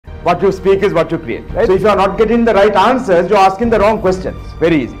What you speak is what you create, right? So if you are not getting the right answers, you're asking the wrong questions.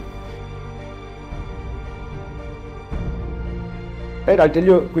 Very easy. Right, I'll tell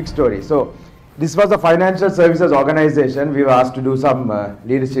you a quick story. So this was a financial services organization. We were asked to do some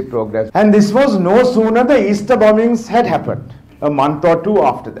leadership programs. And this was no sooner the Easter bombings had happened. A month or two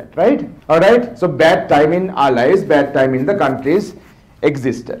after that, right? Alright, so bad time in our lives, bad time in the country's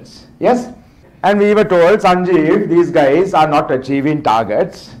existence. Yes? And we were told, Sanjeev, these guys are not achieving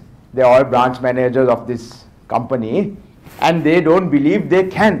targets. They are all branch managers of this company. And they don't believe they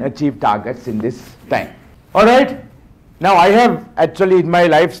can achieve targets in this time. Alright? Now I have actually in my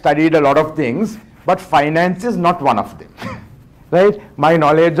life studied a lot of things, but finance is not one of them. Right? My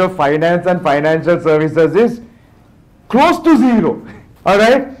knowledge of finance and financial services is close to zero.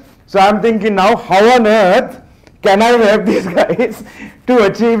 Alright? So I'm thinking now, how on earth can I help these guys to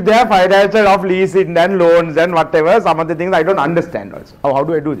achieve their financial of leasing and loans and whatever, some of the things I don't understand also. How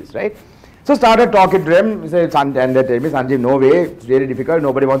do I do this, right? So started talking to them, and they tell me, Sanjeev, no way, it's really difficult,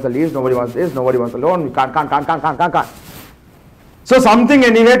 nobody wants a lease, nobody wants this, nobody wants a loan, we can't. So something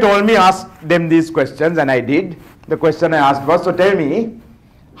anyway told me ask them these questions, and I did. The question I asked was, so tell me,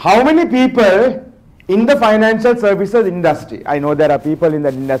 how many people in the financial services industry, I know there are people in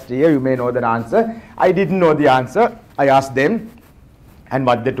that industry here, you may know the answer. I didn't know the answer. I asked them, and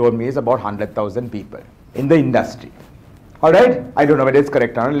what they told me is about 100,000 people in the industry. Alright, I don't know whether it's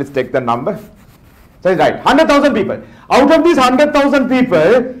correct or not. Let's take the number. So it's right, 100,000 people. Out of these 100,000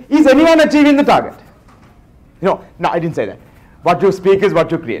 people, is anyone achieving the target? No, I didn't say that. What you speak is what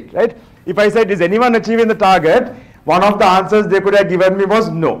you create, right? If I said, is anyone achieving the target? One of the answers they could have given me was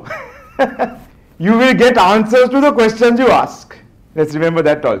no. You will get answers to the questions you ask. Let's remember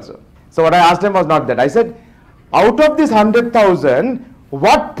that also. So what I asked them was not that. I said, out of this 100,000,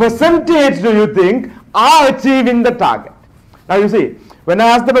 what percentage do you think are achieving the target? Now you see, when I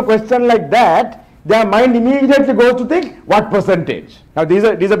ask them a question like that, their mind immediately goes to think, what percentage? Now these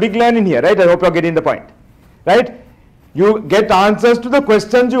are big learning here, right? I hope you're getting the point, right? You get answers to the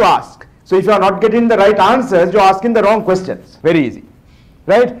questions you ask. So if you are not getting the right answers, you're asking the wrong questions. Very easy,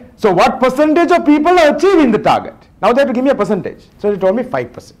 right? So what percentage of people are achieving the target? Now they have to give me a percentage. So they told me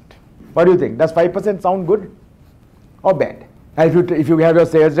 5%. What do you think? Does 5% sound good or bad? And if you have your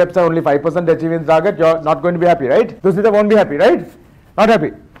sales reps are only 5% achieving the target, you're not going to be happy, right? Those people won't be happy, right? Not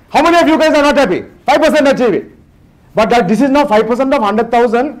happy. How many of you guys are not happy? 5% achieving. But this is now 5% of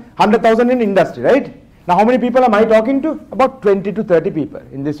 100,000 in industry, right? Now how many people am I talking to? About 20 to 30 people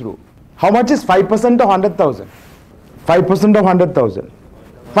in this room. How much is 5% of 100,000? 5% of 100,000.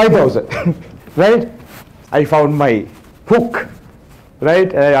 5,000. Right? I found my hook.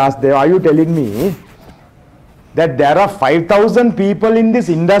 Right? And I asked them, are you telling me that there are 5,000 people in this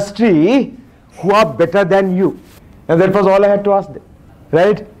industry who are better than you? And that was all I had to ask them.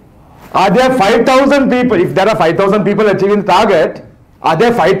 Right? Are there 5,000 people? If there are 5,000 people achieving the target, are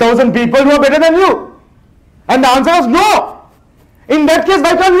there 5,000 people who are better than you? And the answer was no. In that case,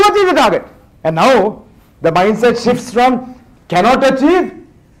 why can't you achieve the target? And now the mindset shifts from cannot achieve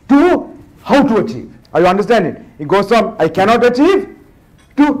to how to achieve. Are you understanding? It goes from I cannot achieve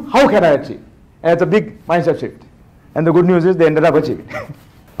to how can I achieve. And it's a big mindset shift. And the good news is they ended up achieving.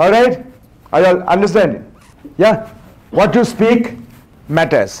 Alright? Are you understanding? Yeah? What you speak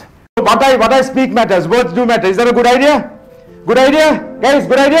matters. What I speak matters. Words do matter. Is that a good idea? Good idea? Guys,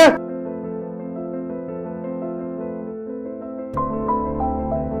 good idea?